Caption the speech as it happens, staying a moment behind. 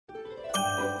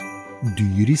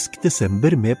Dyrisk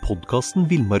desember med podcasten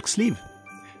Villmarksliv.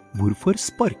 Hvorfor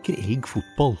sparker elg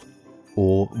fotball?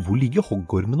 Og hvor ligger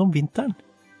hoggormen om vinteren?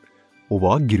 Og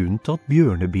hva grunnen til at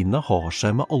bjørnebinna har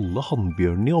seg med alle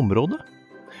hannbjørnene i området?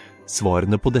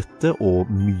 Svarene på dette og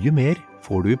mye mer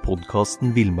får du i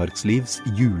podcasten Villmarkslivs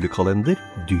julekalender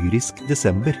Dyrisk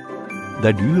desember,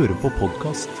 der du hører på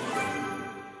podcast.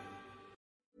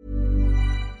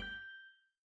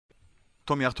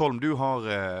 Tom Gjertholm, du har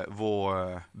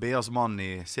vår BAs mann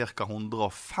i cirka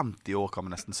 150 år, kan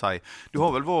man nesten si. Du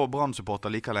har vel vår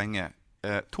Brann-supporter like lenge.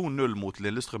 2-0 mot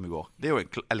Lillestrøm i går. Det er jo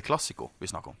en El Clasico vi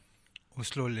snakker om.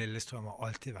 Oslo og Lillestrøm har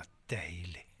alltid vært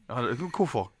deilig. Ja,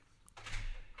 hvorfor?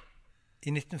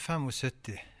 I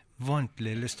 1975 vant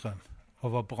Lillestrøm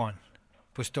over Brann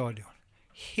på stadion.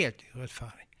 Helt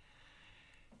urettferdig.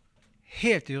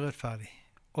 Helt urettferdig.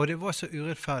 Og det var så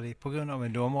urettferdig på grunn av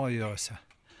en dommeravgjørelse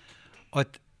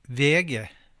at VG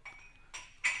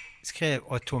skrev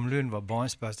at Tom Lund var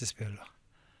banens beste spiller.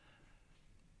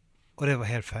 Og det var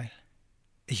helt feil.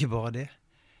 Ikke bare det.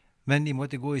 Men de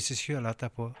måtte gå i seg selv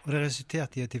etterpå. Og det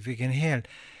resulterte i at de fikk en hel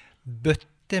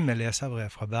bøtte med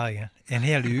leserbrev fra Bergen. En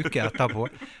hel uke etterpå.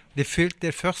 Det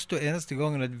fylte første og eneste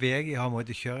gangen at VG har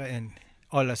måttet kjøre en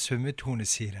aller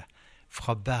summetoneside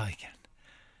fra Bergen.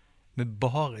 Med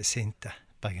bare sinte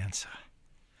bergensere.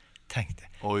 Tenk det.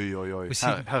 Oi.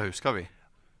 Her husker vi.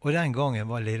 Og den gangen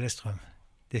var Lillestrøm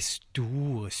det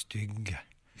store, stygge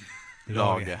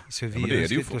laget. Så vi det er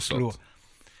det jo fortsatt.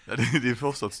 Ja, de er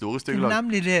fortsatt store, stygge lag.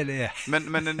 Nemlig det er.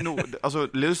 Men nå, altså,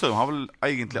 Lillestrøm har vel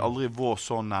egentlig aldri vært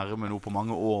så nærme nå på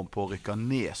mange år på å rykke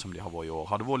ned som de har vært i år.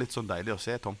 Har det vært litt sånn deilig å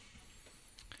se, Tom?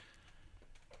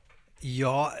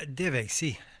 Ja, det vil jeg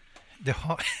si. Det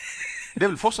har... Det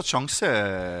er vel fortsatt sjanse,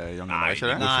 Jan Gunnar, ikke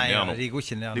det? Nei, de går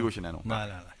ikke ned nå. De går ikke ned nå.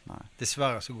 Nei.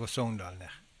 Dessverre så går Sogndal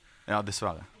ned. Ja,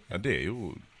 dessverre. Ja, det er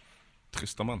jo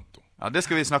tristamento. Ja, det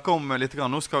skal vi snakke om litt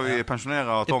grann. Nå skal vi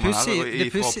pensjonere Tom her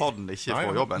fra podden, ikke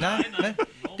fra jobben. Nei,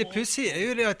 det pussige er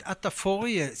jo det at etter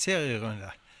forrige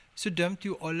serierunde så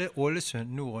dømte jo alle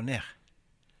Ålesund nord og ned.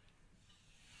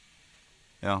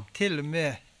 Ja. Til og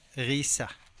med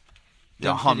Riise.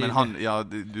 Ja,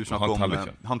 du snakker om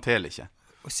han teller ikke.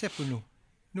 Og se på nå.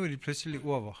 Nå er de plutselig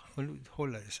over, og nå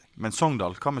holder de seg. Men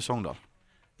Sogndal, hva med Sogndal?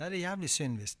 Nei, det er jævlig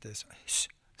synd hvis det er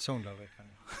sånn. Sogndal kan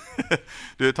jo.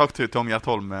 Du, takk til Tom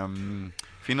Gjertholm,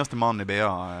 fineste mann i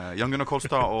BA. Jan Gunnar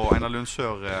Kolstad og Einar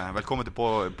Lundsør, velkommen til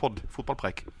podd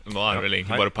fotballpreik. Nå er det vel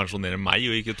egentlig bare å pensjonere meg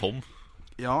og ikke Tom.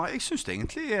 Ja, jeg synes det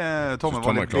egentlig Tom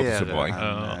var litt bedre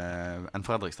enn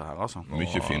Fredrikstad her, altså.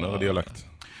 Mye finere dialekt.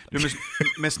 Du,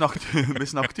 vi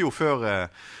snakket jo før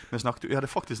vi hadde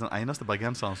faktisk den eneste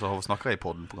bergenseren som har snakket i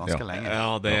podden på ganske lenge.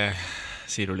 Ja, det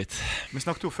sier du litt. Vi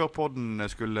snakket jo før podden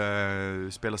skulle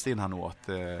spilles inn her nå at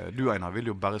du, Einar,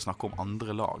 vil jo bare snakke om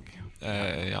andre lag.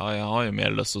 Ja, jeg har jo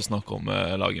mer lyst til å snakke om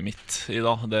laget mitt i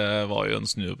dag. Det var jo en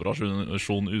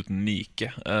snuoperasjon uten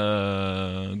like.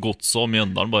 Godset og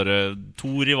Mjøndalen, bare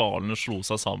to rivalene slo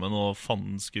seg sammen og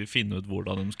skulle finne ut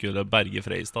hvordan de skulle berge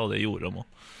Freistad, og det gjorde de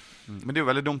også. Men det er jo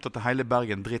veldig dumt at hele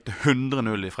Bergen driter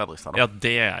 100-0 i Fredrikstad da. Ja,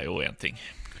 det er jo en ting.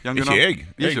 Ikke jeg.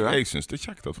 Jeg synes det er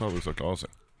kjekt at Fredrikstad klarer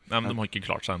seg. Nei, men de har ikke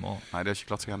klart seg ennå. Nei, det har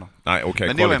ikke klart seg ennå. Nei, ok.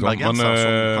 Men det er jo en bergenser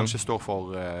som kanskje står for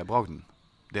Bragden.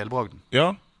 Delbragden. Ja.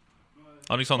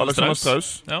 Alexander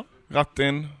Strauss. Ja. Rett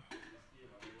inn.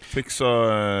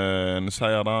 Fikser en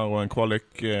seier der og en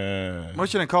kvalik. Var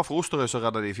ikke det en kar fra Osterøy som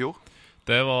reddet de i fjor?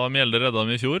 Det var Mjelde redda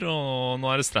dem i fjor, og nå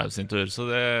er det Strauss sin tur. Så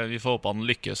vi får håpe han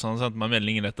lykkes. Han sendte meg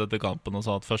melding rett etter kampen og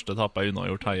sa at første etappe er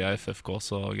unnagjort, heia FFK,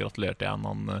 så gratulerte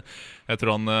igjen. Jeg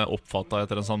tror han oppfattet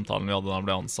etter den samtalen vi hadde da han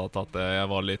ble ansatt, at jeg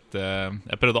var litt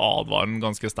jeg prøvde å advare han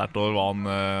ganske sterkt over hva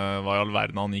i all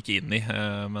verden han gikk inn i,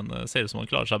 men det ser ut som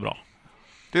han klarer seg bra.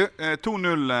 Du,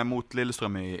 2-0 mot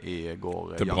Lillestrøm i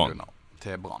går, til Brann.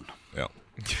 Til Brann. Ja.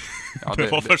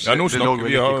 Nå snakker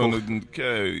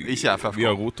vi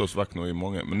har rotet oss vekk nå i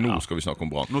mange, men nå skal vi snakke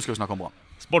om Brann. Nå skal vi snakke om Brann.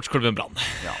 Sportsklubben Brann.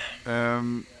 Ja.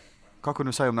 Hva kan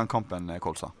du si om den kampen,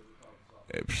 Kolstad?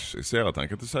 Jeg ser at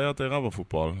jeg sier at det er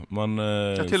rævafotball, men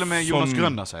til og med Jonas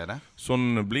Grønner sier det.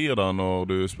 Sånn blir det når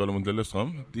du spiller mot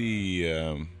Lillestrøm. De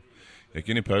gikk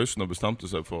inn i pausen og bestemte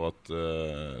seg for at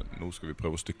nå skal vi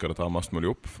prøve å stykke dette her mest mulig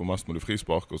opp, få mest mulig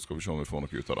frispark, og så skal vi se om vi får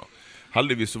noe ut av det.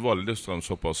 Heldigvis så var Lillestrøm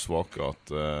såpass svake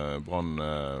at Brann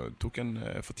tok en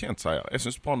fortjent seier. Jeg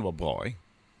synes Brann var bra, jeg.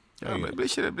 Ja, men det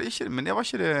var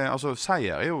ikke det, altså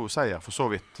seier er jo seier for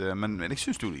så vidt, men jeg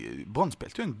synes jo Brann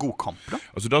spilte jo en god kamp da.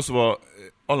 Altså det som var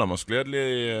aller mest gledelig,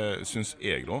 synes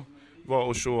jeg da, var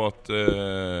å se at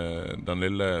den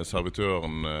lille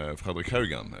servitøren Fredrik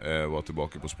Haugen var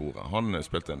tilbake på sporet. Han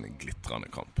spilte en glittrende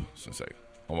kamp, synes jeg.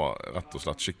 Han var rett og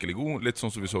slett skikkelig god, litt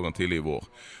sånn som vi så han tidlig i vår.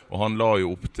 Og han la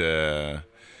jo opp til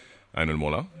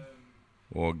 1-0-målet.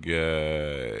 Og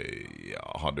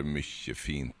hadde mye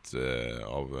fint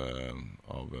av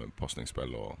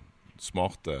passningsspill og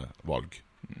smarte valg.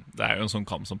 Det jo en sånn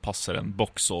kamp som passer en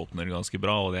boksåpner ganske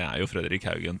bra, og det jo Fredrik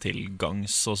Haugen til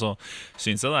gangs. Og så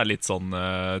synes jeg det litt sånn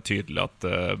tydelig at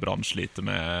Brann sliter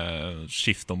med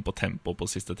skift om på tempo på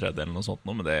siste tredjedelen og sånt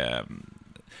nå, men det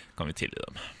kan vi tilgi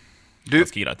dem.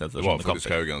 Ganske greit etter det var sånne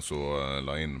faktisk kamper. Haugen som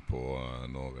la inn på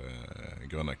når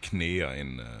Grønne knea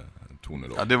inn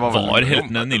 2-0. Ja, det var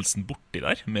Heltene Nilsen borti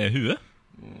der med huet?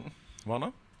 Var han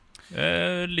det?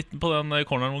 Litt på den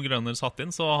corneren hvor Grønner satt inn,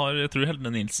 så jeg tror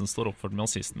Heltene Nilsen står oppført med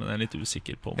assisten, men jeg litt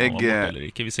usikker på om han var borte eller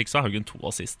ikke. Hvis ikke så Haugen 2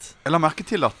 assist. Jeg la merke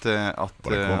til at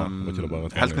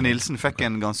Heltene Nilsen fikk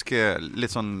en ganske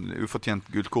litt sånn ufortjent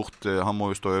gult kort. Han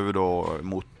må jo stå over da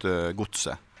mot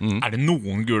Godset. Det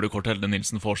noen gule kort Heltene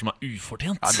Nilsen får som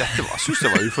ufortjent? Ja, jeg synes det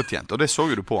var ufortjent. Og det så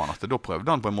jo du på han, at da prøvde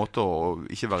han på en måte å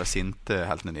ikke være sinte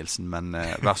Heltene Nilsen, men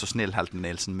vær så snill Heltene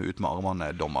Nilsen, med ut med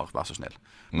armene, dommer, vær så snill.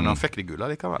 Men han fikk det gule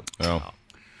likevel. Ja.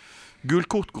 Gul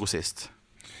kort grossist.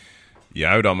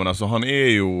 Ja da, men altså, han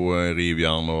jo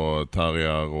rivjern og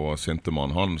terrier og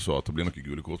sintemann. Han så at det blir noe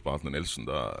gule kort på Heltene Nilsen.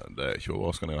 Det ikke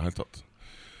overraskende i det hele tatt.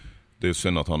 Det jo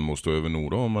synd at han må stå over nå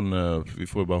da, men vi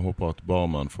får jo bare håpe at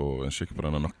Barmen får en skikk på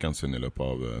denne nakken sin i løpet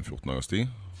av 14 dagers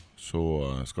tid. Så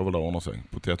skal vel det ordne seg.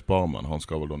 Potet Barmen, han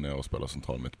skal vel da ned og spille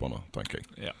sentral midtbane, tenker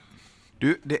jeg. Ja.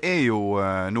 Du, det jo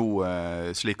nå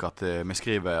slik at vi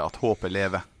skriver at håpet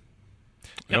lever.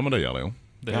 Ja, men det gjør det jo.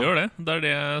 Det gjør det, det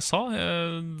det jeg sa.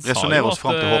 Jeg sa jo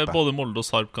at både Molde og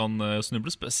Sarp kan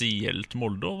snuble, spesielt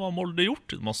Molde, og hva Molde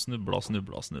gjort? Man snubla.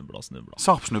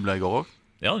 Sarp snubla i går også?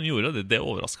 Ja, de gjorde det. Det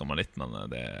overrasket meg litt, men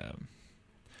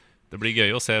det blir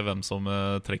gøy å se hvem som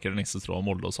trekker den neste tråd av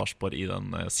Molde og Sarpsborg i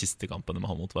den siste kampen de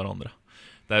har mot hverandre.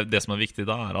 Det som viktig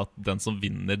da at den som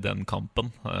vinner den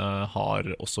kampen har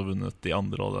også vunnet de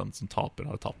andre, og den som taper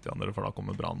har tapt de andre, for da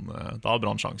kommer Brann, da har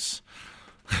Brann sjans.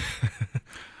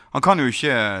 Han kan jo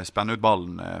ikke spenne ut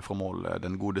ballen fra mål,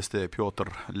 den godeste Pjotr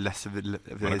Lesvetsky.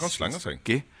 Men han kan slenge seg.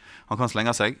 Han kan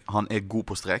slenge seg, han god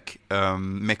på strek.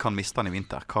 Vi kan miste han i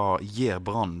vinter. Hva gjør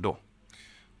Brann da?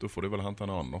 Da får de vel hente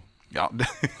en annen da. Ja,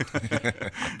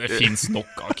 det finnes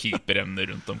nok av keeperemner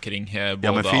rundt omkring. Ja,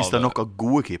 men finnes det nok av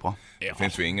gode keepere? Ja. Det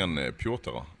finnes jo ingen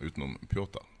Pjotr utenom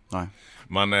Pjotr. Nei.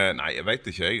 Men nei, jeg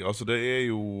vet ikke jeg. Altså, det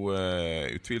jo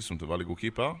utvilsomt en veldig god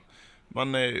keeper.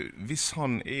 Men hvis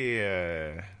han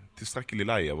tilstrekkelig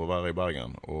lei av å være i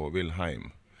Bergen og vil hjem,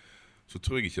 så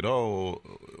tror jeg ikke da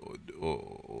å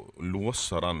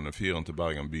låse den fyren til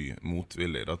Bergen by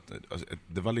motvillig.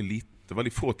 Det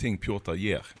veldig få ting Pjotr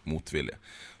gjør motvillig.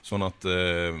 Sånn at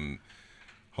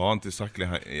har han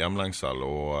tilstrekkelig hjemlengsel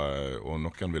og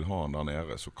noen vil ha han der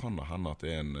nede, så kan det hende at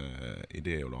det en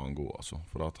idé å la han gå. Altså.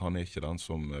 For at han ikke den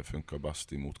som funker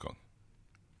best i motgang.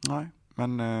 Nei,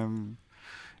 men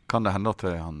kan det hende at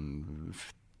han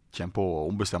kommer på å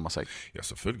ombestemme seg? Ja,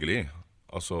 selvfølgelig.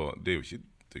 Altså, det jo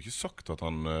ikke sagt at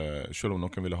han, selv om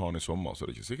noen ville ha han i sommer, så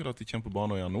det ikke sikkert at de kommer på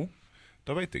banen igjen nå.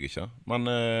 Det vet jeg ikke. Men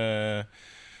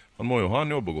han må jo ha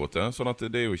en jobb å gå til, sånn at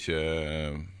det jo ikke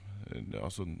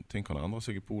altså, ting kan endre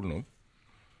seg i Polen også.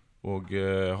 Og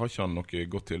har ikke han noe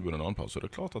godt tilbud en annen plass, så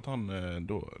det klart at han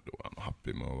da han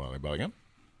happy med å være i Bergen.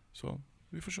 Så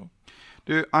vi får se.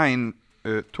 Du, 1,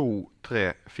 2, 3,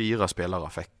 4 spillere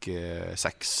fikk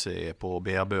 6 på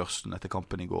BR-børsen etter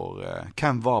kampen i går.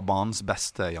 Hvem var banens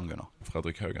beste, Jan Gunnar?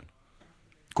 Fredrik Haugen.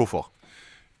 Hvorfor?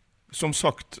 Som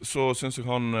sagt så synes jeg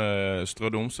han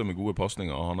strødde om seg med gode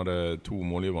passninger. Han hadde 2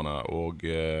 målgiverne og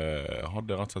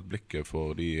hadde rett og slett blikket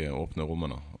for de åpne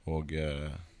rommene. Og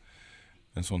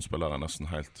en sånn spiller nesten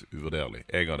helt uvurderlig.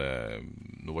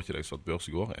 Nå var ikke det jeg satt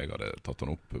børs i går, jeg hadde tatt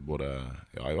han opp både,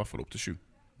 ja, i hvert fall opp til 7.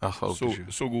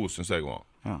 Så god synes jeg var.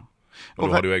 Ja. Og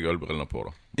da hadde jo jeg ølbrillene på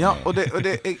da. Ja, og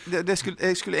jeg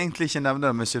skulle egentlig ikke nevne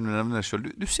det, men siden du nevner det selv.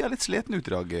 Du ser litt sliten ut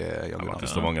i dag, Jan Gunnar. Jeg var til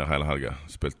Stavanger hele helgen.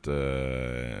 Spilte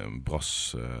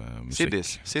brassmusikk.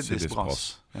 Siddis brass.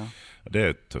 Ja. Det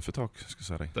tøffe tak, skal jeg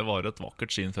si deg. Det var et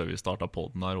vakkert skinn før vi startet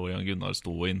podden her, og Jan Gunnar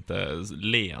stod og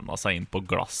lena seg inn på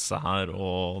glasset her,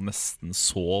 og nesten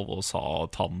sov og sa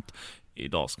tant, i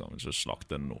dag skal vi ikke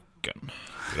slakte noen.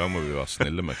 I dag må vi være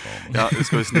snille med hverandre. Ja, vi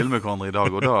skal være snille med hverandre i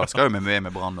dag, og da skal jo vi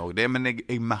med Brann også. Men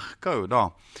jeg merker jo da,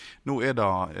 nå det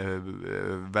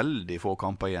veldig få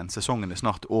kamper igjen. Sesongen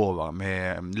snart over. Vi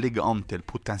ligger an til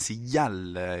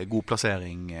potensiell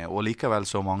godplassering, og likevel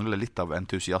så mangler litt av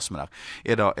entusiasme der.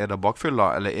 Er det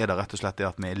bakfylla, eller er det rett og slett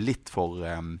det at vi litt for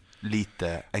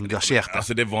lite engasjerte?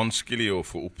 Altså, det vanskelig å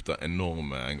få opp det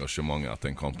enorme engasjementet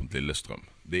etter en kamp mot Lillestrøm.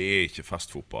 det ikke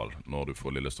festfotball når du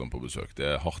får Lillestrøm på besøk.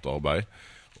 Det hardt arbeid.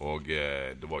 Og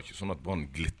det var ikke sånn at Brann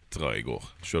glitret I går.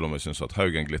 Selv om jeg synes at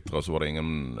Haugen glitret, så var det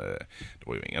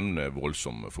var jo ingen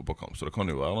voldsom fotballkamp. Så det kan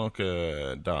jo være noe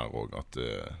der også, at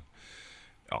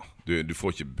du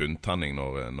får ikke bunntenning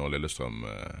når Lillestrøm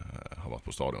har vært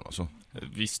på stadion, altså.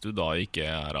 Hvis du da ikke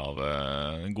av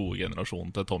den gode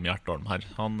generasjonen til Tom Hjertholm her,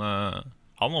 han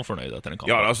var fornøyd etter en kamp.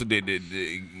 Ja, altså Men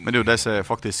det er jo det som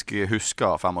faktisk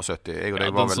husker 75. Jeg og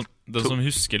deg var vel det som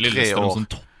husker Lillestrøm som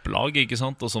topplag, ikke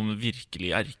sant? Og som virkelig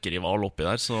erkerival oppi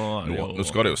der, så det jo... Nå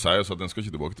skal det jo sies at den skal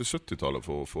ikke tilbake til 70-tallet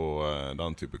for å få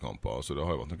den type kamper. Altså, det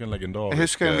har jo vært noen legendariske... Jeg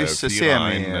husker en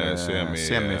viss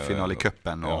semifinale I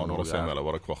cupen. Ja, når det semi, eller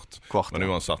var det kvart. Men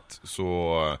uansett, så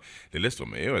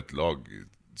Lillestrøm jo et lag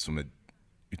som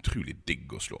utrolig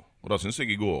digg å slå. Og det synes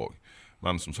jeg I går også.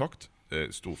 Men som sagt,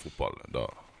 stor fotball, da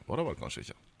var det vel kanskje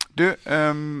ikke. Du,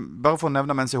 bare for å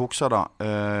nevne mens jeg husker da,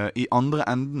 I andre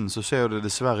enden så ser det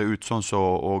dessverre ut sånn som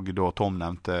og da Tom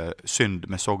nevnte synd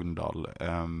med Sogndal.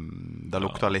 Det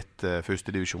lukter litt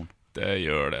første divisjon. Det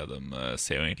gjør det, de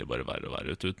ser jo egentlig bare verre og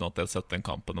verre ut. Uten at jeg har sett den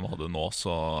kampen de hadde nå,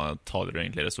 så taler jo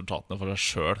egentlig resultatene for seg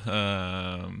selv.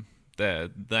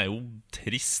 Det jo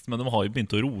trist, men de har jo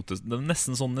begynt å rote. Det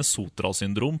nesten sånn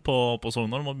Nesotra-syndrom på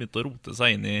Sogndal. De har begynt å rote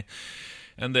seg inn I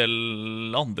en del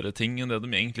andre ting enn det de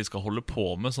egentlig skal holde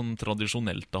på med, som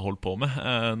tradisjonelt har holdt på med.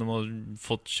 De har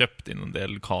fått kjøpt inn en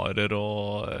del karer,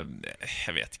 og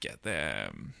jeg vet ikke,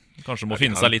 kanskje må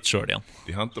finne seg litt selv igjen.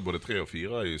 De hentet både 3 og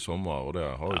 4 I sommer, og det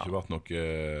har ikke vært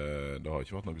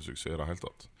noe suksess I det hele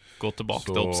tatt. Gå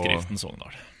tilbake til oppskriften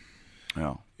Sogndal.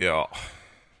 Ja.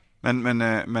 Men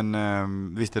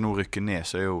hvis det nå rykker ned,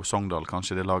 så jo Sogndal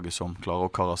kanskje det laget som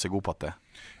klarer å karre seg opp at det.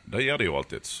 Det gjør det jo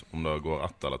alltid. Om det går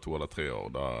 1 eller 2 eller 3 år,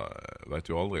 da vet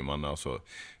vi jo aldri. Men altså,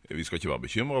 vi skal ikke være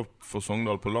bekymret for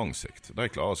Sogndal på lang sikt. De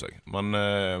klarer seg. Men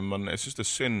jeg synes det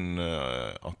synd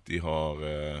at de har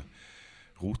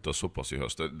rotet såpass I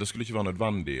høst. Det skulle ikke være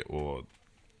nødvendig å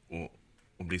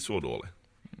bli så dårlig.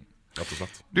 Rett og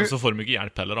slett. Men så får de ikke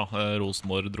hjelp heller da.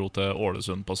 Rosenborg dro til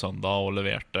Ålesund på søndag og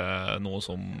leverte noe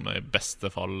som I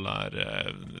beste fall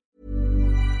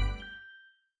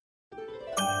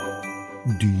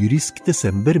Dyrisk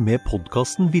desember med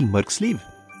podcasten Villmarksliv.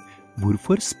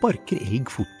 Hvorfor sparker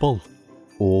elg fotball?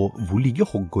 Og hvor ligger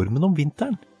hoggormen om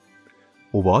vinteren?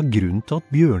 Og hva grunnen til at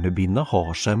bjørnebinna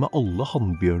har seg med alle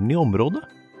hannbjørnene I området?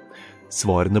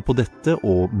 Svarene på dette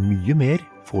og mye mer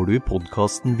får du I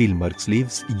podcasten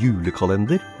Villmarkslivs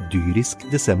julekalender Dyrisk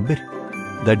desember,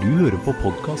 der du hører på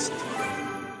podcast.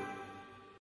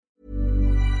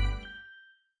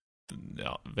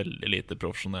 Ja, veldig lite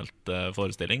profesjonelt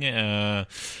forestilling.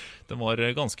 Den var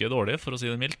ganske dårlig, for å si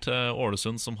det mildt.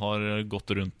 Ålesund, som har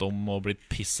gått rundt om og blitt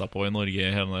pisset på I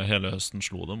Norge hele høsten,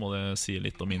 slo dem, og det sier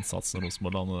litt om innsatsen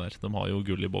Rosenborg-landet der. De har jo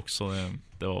gull I boks, så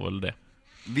det var vel det.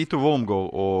 Vito Wormgård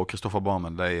og Kristoffer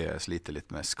Barmen, de sliter litt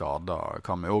med skader.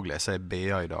 Kan vi også lese I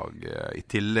BA I dag, I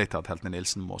tillegg til at Heltene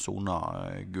Nilsen må sone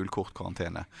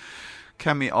gulkortkarantene.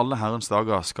 Hvem I alle herrens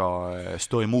dager skal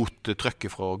stå imot trykket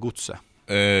fra godset?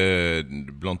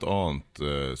 Blant annet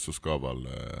så skal vel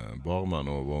Barmen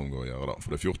og Wormgård gjøre det.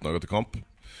 For det 14 dager til kamp,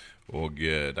 og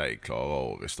de klarer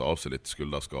å riste av seg litt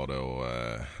skulderskade og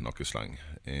nakkesleng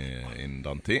innen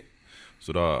den tid.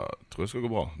 Så da tror jeg skal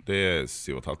gå bra. Det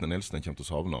Sivert Heltene Nilsen jeg kommer til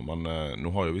å savne, men nå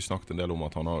har jo vi snakket en del om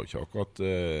at han har jo ikke akkurat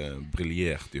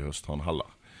briljert I høst han heller.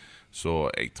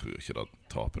 Så jeg tror ikke at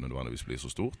tapet nødvendigvis blir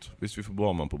så stort. Hvis vi får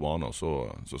Barmen på banen,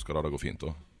 så skal det gå fint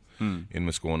da. Inn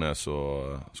med Skånes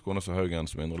og Haugen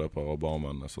som indreløper og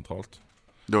Barmen sentralt.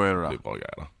 Da det. Det blir bra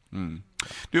greier da.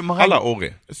 Eller Orri.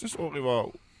 Jeg synes Orri var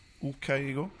ok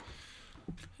I går.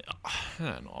 Ja,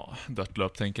 det noe dødt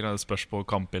løp, tenker jeg. Det spørs på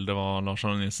kampbildet hva Lars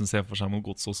Arne Nilsen ser for seg mot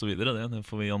gods og så videre. Det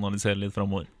får vi analysere litt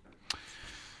fremover.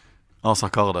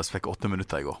 Asa Karadas fikk 8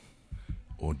 minutter I går.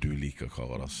 Og du liker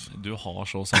Karadas. Du har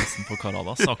så sansen for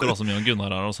Karadas. Akkurat som Jan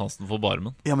Gunnar har sansen for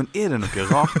Barmen. Ja, men det noe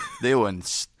rart? Det jo en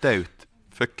staut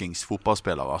fuckings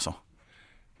fotballspiller, altså.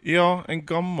 Ja, en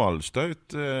gammel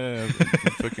staut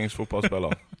fuckings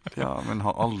fotballspiller. Ja, men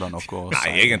har alderen noe å si?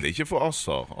 Nei, egentlig ikke for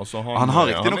Assar. Altså, han har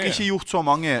riktig nok ikke gjort så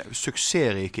mange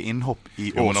suksessrike innhopp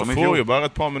I år. Jo, men han får jo bare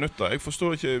et par minutter. Jeg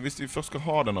forstår ikke, hvis de først skal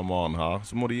ha denne mannen her,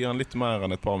 så må de gi han litt mer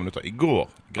enn et par minutter. I går,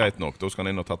 greit nok, da skal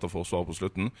han inn og tette forsvar på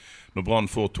slutten. Når Brann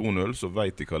får 2-0, så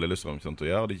vet de hva Lillestrøm kommer til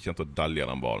å gjøre. De kommer til å delge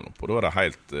den ballen opp. Og da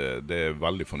det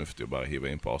veldig fornuftig å bare hive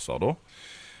inn på Assar da.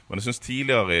 Men jeg synes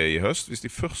tidligere I høst, hvis de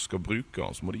først skal bruke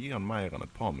han, så må de gi han mer enn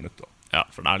et par minutter. Ja,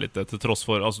 for det litt det til tross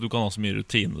for altså, du kan ha så mye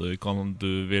rutine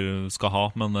skal ha,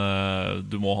 men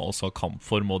du må også ha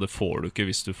kampform, og det får du ikke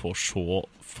hvis du får så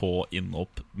få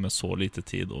innhopp med så lite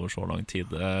tid over så lang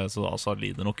tid. Så altså,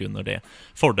 lider nok under det.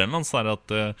 Fordelen hans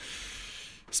at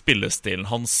spillestilen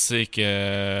hans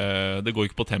det går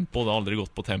ikke på tempo. Det har aldri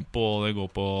gått på tempo, og det går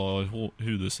på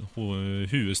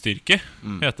huestyrke,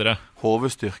 heter det.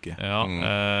 Hovestyrke. Ja,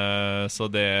 så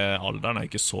alderen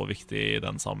ikke så viktig i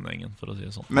den sammenhengen, for å si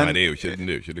det sånn. Men, nei, det er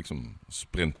jo ikke liksom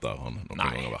sprinter han noen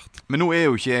gang har vært. Men nå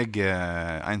jo ikke jeg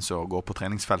en som går på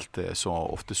treningsfeltet så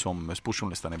ofte som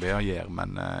sportsjournalistene i BA gjør,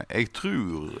 men jeg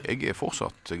tror jeg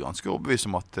fortsatt ganske overbevist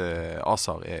om at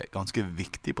Azar ganske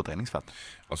viktig på treningsfeltet.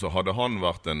 Altså, hadde han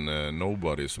vært en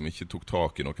nobody som ikke tok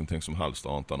tak i noen ting som helst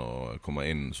annet enn å komme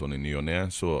inn sånn i ny og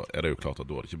ned, så det jo klart at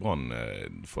da hadde ikke Brann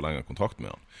forlenget kontrakt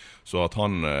med han. Så at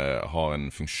han har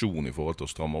en funksjon i forhold til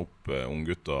å stramme opp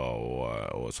unggutter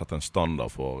og sette en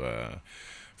standard for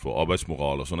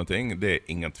arbeidsmoral og sånne ting, det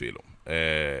ingen tvil om.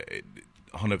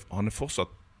 Han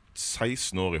fortsatt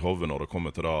 16 år i hodet når det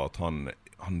kommer til det at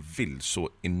han vil så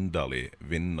inderlig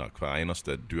vinne hver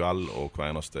eneste duell og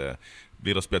hver eneste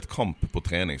blir det spilt kamp på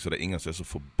trening, så det ingen som så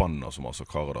forbannet som Asa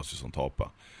Karadas hvis han taper.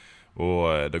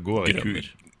 Og det går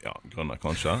grønner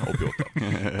kanskje, oppi 8.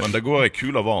 Men det går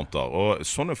kula varmt der, og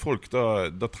sånne folk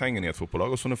da trenger de et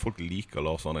fotballag, og sånne folk liker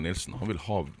Lars Arne Nilsen. Han vil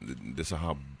ha disse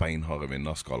her beinharde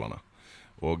vinnerskallene.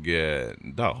 Og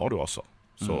der har du Asa.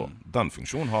 Så den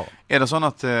funksjonen har han. Det sånn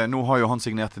at nå har jo han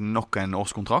signert nok en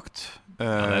årskontrakt? Ja,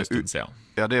 det en stund siden.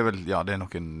 Ja, det er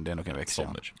noen vekk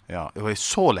siden. Ja, det var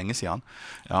så lenge siden.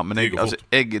 Ja, men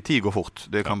tid går fort.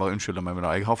 Det kan bare unnskylde meg med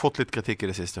det. Jeg har fått litt kritikk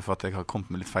i det siste for at jeg har kommet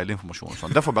med litt feilinformasjon.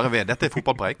 Sånn. Derfor bare dette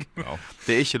fotballpreik. Ja.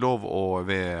 Det ikke lov å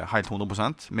være helt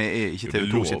 100%. Vi ikke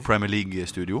TV2 sitt Premier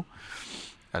League-studio.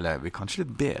 Eller vi kanskje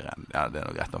litt bedre enn ja, det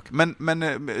greit nok. Men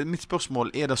mitt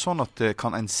spørsmål, det sånn at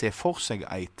kan en se for seg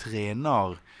en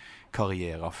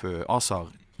trenerkarriere for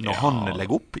Azar når han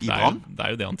legger opp i Brann? Det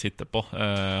jo det han titter på.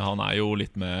 Han jo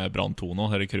litt med Brann 2 nå,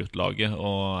 rekruttlaget,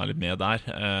 og litt med der.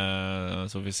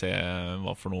 Så får vi se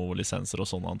hva for noen lisenser og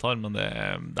sånn han tar. Men det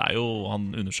jo,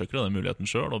 han undersøker den muligheten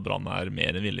selv, og Brann mer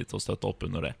enn villig til å støtte opp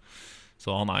under det. Så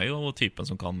han jo typen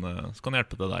som kan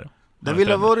hjelpe det der, ja. Det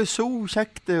ville vært så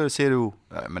kjekt, det sier du.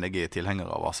 Men jeg tilhenger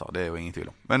av Asa, det jo ingen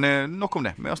tvil om. Men nok om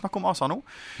det. Vi har snakket om Asa nå.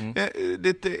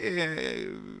 Dette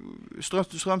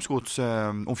Strømsgods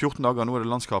om 14 dager. Nå det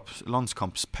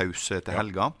landskampspause til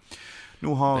helga.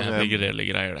 Nå har det reelle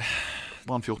greier, det.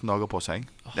 Brann 14 dager på seg.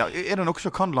 Ja, det noe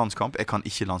som kan landskamp? Jeg kan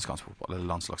ikke landskampsfotball eller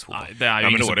landslagsfotball. Nei, det jo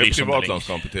men ingen nå som det bryr seg om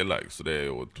privatlandskamp i tillegg, så det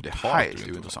jo totalt det helt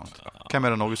uinteressant. Hvem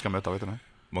det Norge skal møte, vet du det?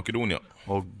 Makedonia.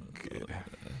 Og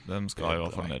de skal i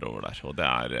hvert fall nedover der. Og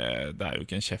det jo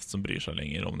ikke en kjeft som bryr seg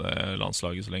lenger om det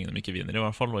landslaget så lenge de ikke vinner, i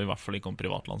hvert fall. Og i hvert fall ikke om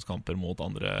privatlandskamper mot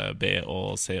andre B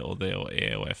og C og D og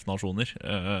E og F-nasjoner.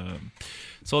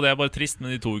 Så det bare trist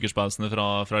med de 2 ukerspausene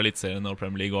fra Elitserien og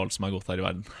Premier League og alt som gått her i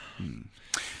verden.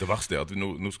 Det verste at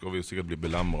nå skal vi sikkert bli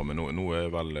belemret, men nå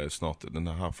vel snart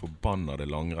denne her forbannede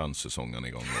langrennssesongen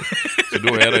i gang. Så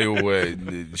da det jo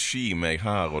ski meg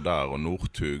her og der, og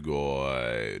Northug og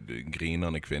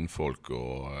grinende kvinnfolk,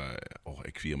 og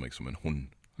jeg kvir meg som en hund.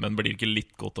 Men blir det ikke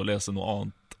litt godt å lese noe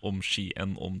annet om ski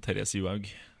enn om Therese Johaug?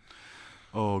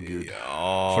 Gud. Ja,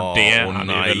 for det vi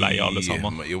vel lei alle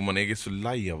sammen. Jo, men jeg så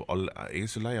lei av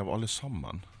alle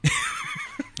sammen.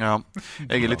 Ja,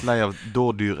 jeg litt lei av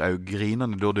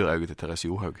grinende dårdyrauget til Therese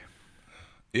Johaug.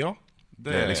 Ja,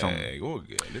 det liksom jeg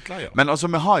også litt lei av. Men altså,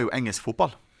 vi har jo engelsk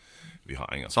fotball. Vi har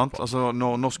engelsk fotball. Altså,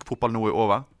 når norsk fotball nå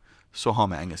over, så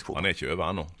har vi engelsk fotball. Han ikke over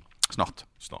ennå. Snart.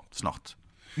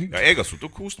 Ja, jeg har suttet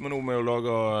og kost meg nå med å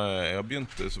lage. Jeg har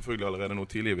begynt selvfølgelig allerede nå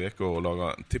tidlig i veka å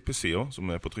lage tippesider som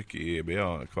på trykk i BA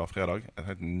hver fredag. En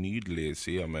helt nydelig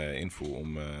side med info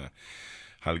om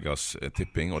helgas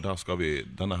tipping, og der skal vi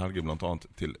denne helgen blant annet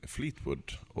til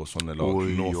Fleetwood og sånne lag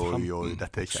Northampton,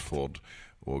 Oxford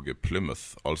og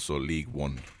Plymouth, altså League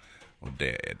One, og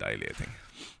det deilige ting.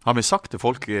 Har vi sagt til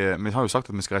folk, vi har jo sagt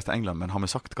at vi skal reise til England, men har vi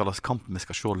sagt hva slags kamp vi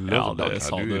skal se lørdag? Ja, det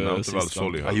sa du sist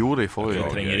gang. Jeg gjorde det i forrige.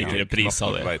 Jeg trenger ikke repris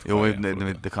av det. Jo,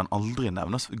 det kan aldri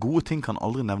nevnes. Gode ting kan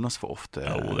aldri nevnes for ofte.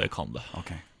 Jo, det kan det.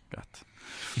 Ok, greit.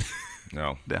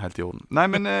 Ja. Det helt i orden. Nei,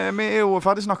 men vi jo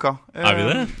ferdig snakket. Vi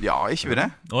det? Ja, ikke vi det?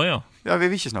 Ja. Ja, vi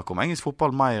vil ikke snakke om engelsk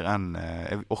fotball mer enn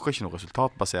jeg orker ikke noe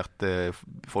resultatbasert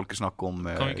folkesnakk om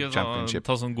Kan vi ikke championship.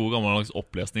 ta sånn god gammeldags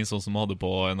opplesning sånn som vi hadde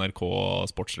på NRK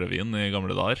Sportsrevyen i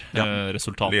gamle dager? Ja.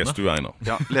 Resultatene. Les du, Einar?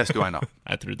 Ja, les du, Einar.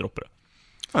 Jeg tror vi dropper det.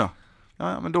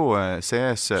 Ja, men da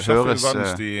ses, Sheffield høres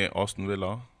Wednesday, Aston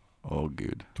Villa.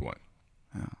 Gud. 2-1.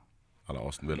 Ja. eller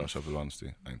Aston Villa, Sheffield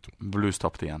Wednesday 1-2. Blues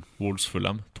tappte igjen. Wolves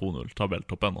Fulham 2-0,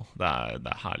 tabelltopp ennå. Det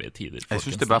er herlige tider, folkens. Jeg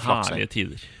synes det er bare flaks, jeg. Herlige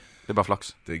tider. Det er bare flaks.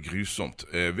 Det er grusomt.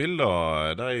 Villa,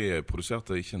 de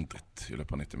produserte ikke en dritt i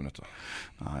løpet av 90 minutter.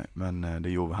 Nei, men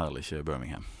det gjorde heller ikke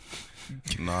Birmingham.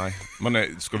 Nei, men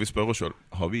skal vi spørre oss selv,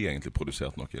 har vi egentlig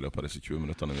produsert noe i løpet av disse 20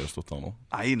 minutterne vi har stått her nå?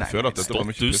 Nei. Jeg føler at dette var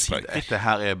mye pisspreik. Dette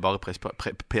her er bare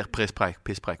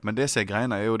pisspreik. Men det som er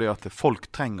greiene er jo det at folk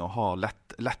trenger å ha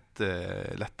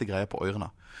lette greier på ørene.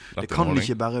 Det kan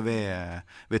ikke bare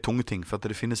være tunge ting, for at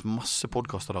det finnes masse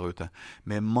podcaster der ute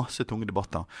med masse tunge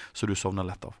debatter så du sovner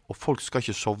lett av. Og folk skal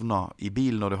ikke sovne i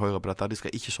bilen når de hører på dette. De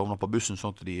skal ikke sovne på bussen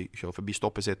sånn at de kjører forbi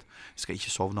stoppet sitt. De skal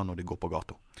ikke sovne når de går på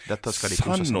gata. Dette skal de kose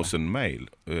seg med. Send oss en mail.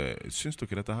 Syns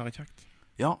dere dette her er kjekt?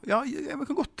 Ja, vi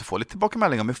kan godt få litt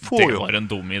tilbakemeldinger. Det var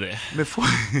en dum idé. Vi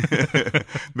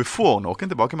får noen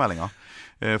tilbakemeldinger.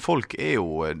 Folk er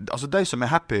jo, altså de som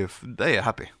er happy, de er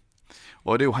happy.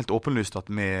 Og det er jo helt åpenlyst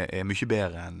at vi er mye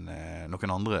bedre enn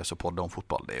noen andre som podder om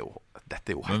fotball.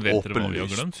 Dette er jo helt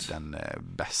åpenlyst den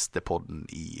beste podden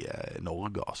i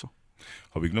Norge, altså.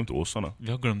 Har vi glemt Åsane?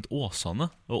 Vi har glemt Åsane.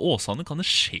 Og Åsane kan det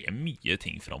skje mye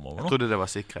ting fremover nå. Jeg trodde det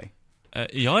var sikret.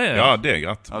 Ja, det er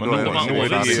greit. Men nå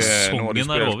har de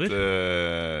spilt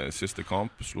siste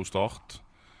kamp, slo Start.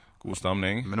 God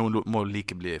stemning. Men nå må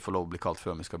få lov å bli kalt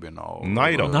før vi skal begynne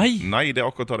Nei, det er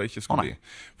akkurat det ikke skal bli.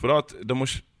 For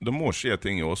det må skje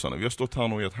ting i Åsane. Vi har stått her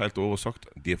nå i et helt år og sagt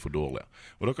de er for dårlige.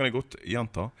 Og da kan jeg godt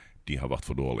gjenta, de har vært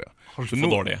for dårlige. Så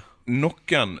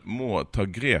noen må ta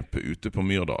grepet ute på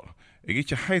Myrdal. Jeg er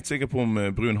ikke helt sikker på om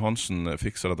Brun Hansen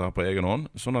fikser dette her på egen hånd,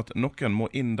 sånn at noen må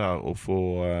inn der og få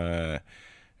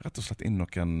rett og slett inn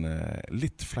noen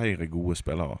litt flere gode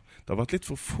spillere. Det har vært litt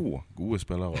for få gode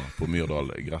spillere på Myrdal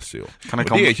gress i år. Og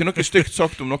det er ikke noe stygt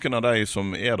sagt om noen av de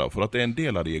som er der, for at det er en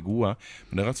del av de er gode,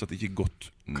 men det er rett og slett ikke godt.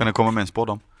 Kan jeg komme med en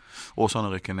spådom?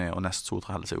 Åsane rykker ned, og nest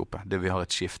Sotra holder seg oppe. Det vi har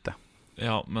et skifte.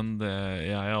 Ja, men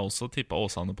jeg har også tippet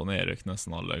Åsane på nedrykk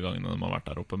nesten alle gangene de har vært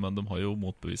der oppe, men de har jo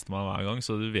motbevist meg hver gang,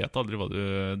 så du vet aldri hva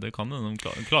det kan de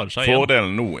klarer seg igjen.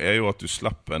 Fordelen nå er jo at du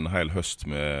slipper en hel høst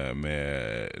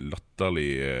med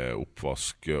latterlig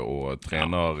oppvask og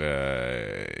trenerjakt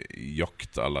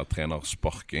eller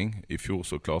trenersparking. I fjor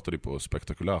så klarte de på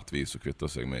spektakulært vis å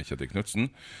kvitte seg med Kjetil Knudsen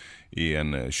i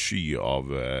en sky av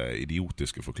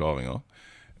idiotiske forklaringer.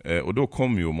 Og da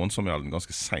kom jo Monsamjelden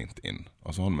ganske sent inn.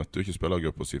 Altså han møtte jo ikke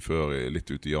spillergruppa si før litt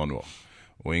ut i januar.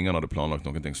 Og ingen hadde planlagt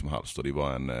noen ting som helst, og de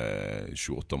var en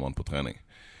 28 mann på trening.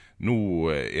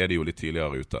 Nå er de jo litt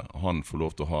tidligere ute. Han får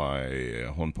lov til å ha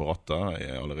en hånd på rattet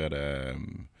allerede,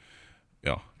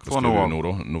 ja, hva skal vi nå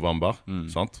da? November,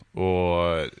 sant?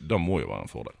 Og da må jo være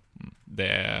en fordel.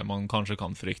 Det man kanskje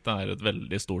kan frykte er et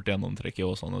veldig stort gjennomtrekk i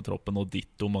Åsane-troppen, og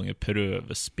ditto mange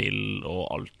prøvespill og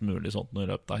alt mulig sånt i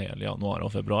løpet av hele januar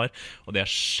og februar, og det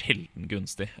er sjelden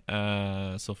gunstig.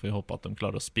 Så får vi håpe at de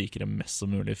klarer å spikre mest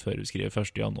som mulig før vi skriver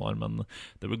 1. januar, men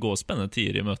det vil gå spennende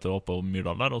tider i møter oppe på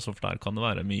Myrdal der, og så for der kan det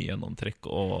være mye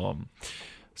gjennomtrekk, og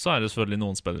så er det selvfølgelig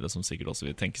noen spillere som sikkert også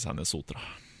vil tenke seg ned Sotra.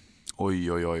 Oi,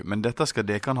 men dette skal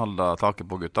de kan holde taket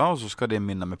på, gutta, og så skal de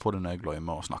minne meg på det når jeg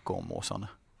glemmer å snakke om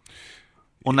Åsane.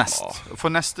 Og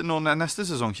når neste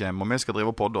sesong kommer, og vi skal drive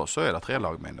og podde, så er det 3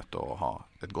 lag vi er nødt til å ha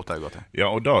et godt øye til.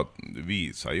 Ja, og da, vi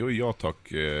sier jo ja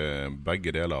takk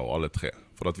begge deler og alle 3,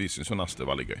 for at vi synes jo neste er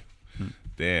veldig gøy.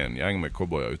 Det er en gjeng med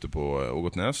cowboyer ute på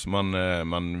Ågotnes,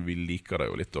 men vi liker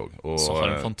det jo litt også. Så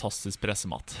har en fantastisk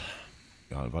pressemat.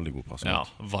 Ja, en veldig god pressemat.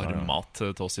 Ja, varm mat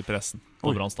til oss i pressen.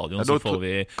 På Brann stadion så får vi,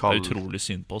 det er utrolig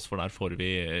synd på oss, for der får vi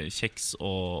kjeks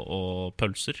og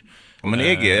pølser. Men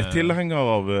jeg er tilhenger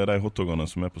av de hotdogene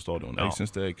som er på stadion. Jeg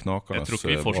synes det er knakende. Jeg tror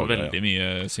ikke vi får så veldig mye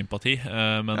sympati,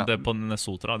 men det på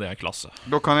Nesotra, det er klasse.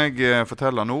 Da kan jeg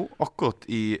fortelle nå, akkurat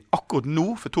nå,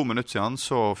 for 2 minutter siden,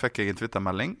 så fikk jeg en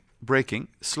Twitter-melding. Breaking,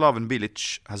 Slaven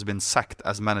Bilic has been sacked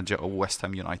as manager of West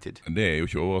Ham United. Det er jo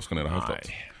ikke overraskende i det hele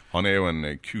tatt. Han er jo en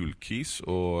kul kis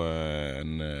og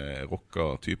en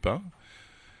rocker type.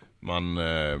 Men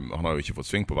han har jo ikke fått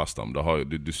sving på West Ham.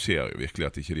 Du ser jo virkelig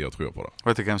at ikke de har trua på det.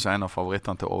 Vet du hvem som er en av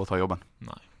favorittene til å overta jobben?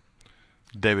 Nei.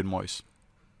 David Moyes.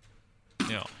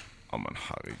 Ja. Men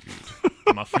herregud.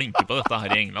 De er flinke på dette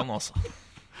her i England, altså.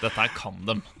 Dette her kan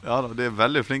dem. Ja, de er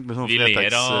veldig flinke med sånn fredags... Vi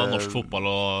ler av norsk fotball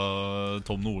og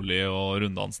Tom Nordli og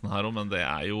Runddansen her også, men det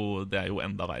er jo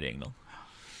enda verre i England.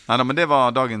 Nei, men det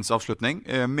var dagens avslutning.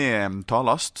 Vi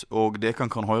talast, og det kan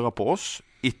høre på oss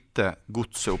etter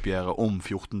godseoppgjøret om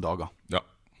 14 dager. Ja.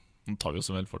 Nå tar vi jo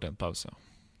som vel fortjent pause.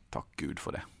 Takk Gud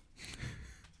for det.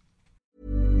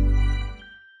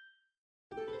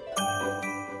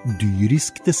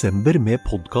 Dyrisk desember med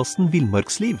podcasten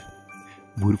Villmarksliv.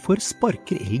 Hvorfor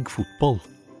sparker elg fotball?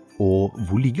 Og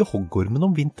hvor ligger hoggormen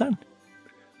om vinteren?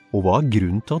 Og hva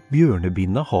grunnen til at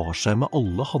bjørnebinna har seg med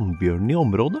alle hannbjørnene i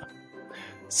området?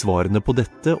 Svarene på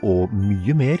dette og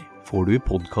mye mer får du i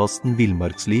podcasten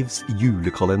Villmarkslivs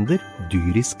julekalender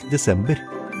Dyrisk Desember,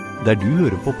 der du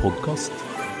hører på podcast.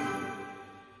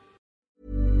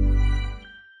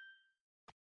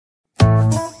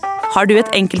 Har du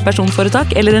et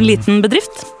enkeltpersonforetak eller en liten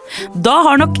bedrift? Da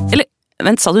har nok, eller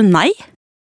vent, sa du nei?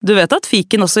 Du vet at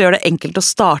Fiken også gjør det enkelt å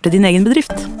starte din egen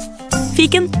bedrift.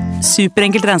 Fiken,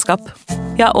 superenkelt regnskap.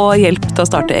 Ja, og hjelp til å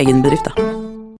starte egen bedrift da.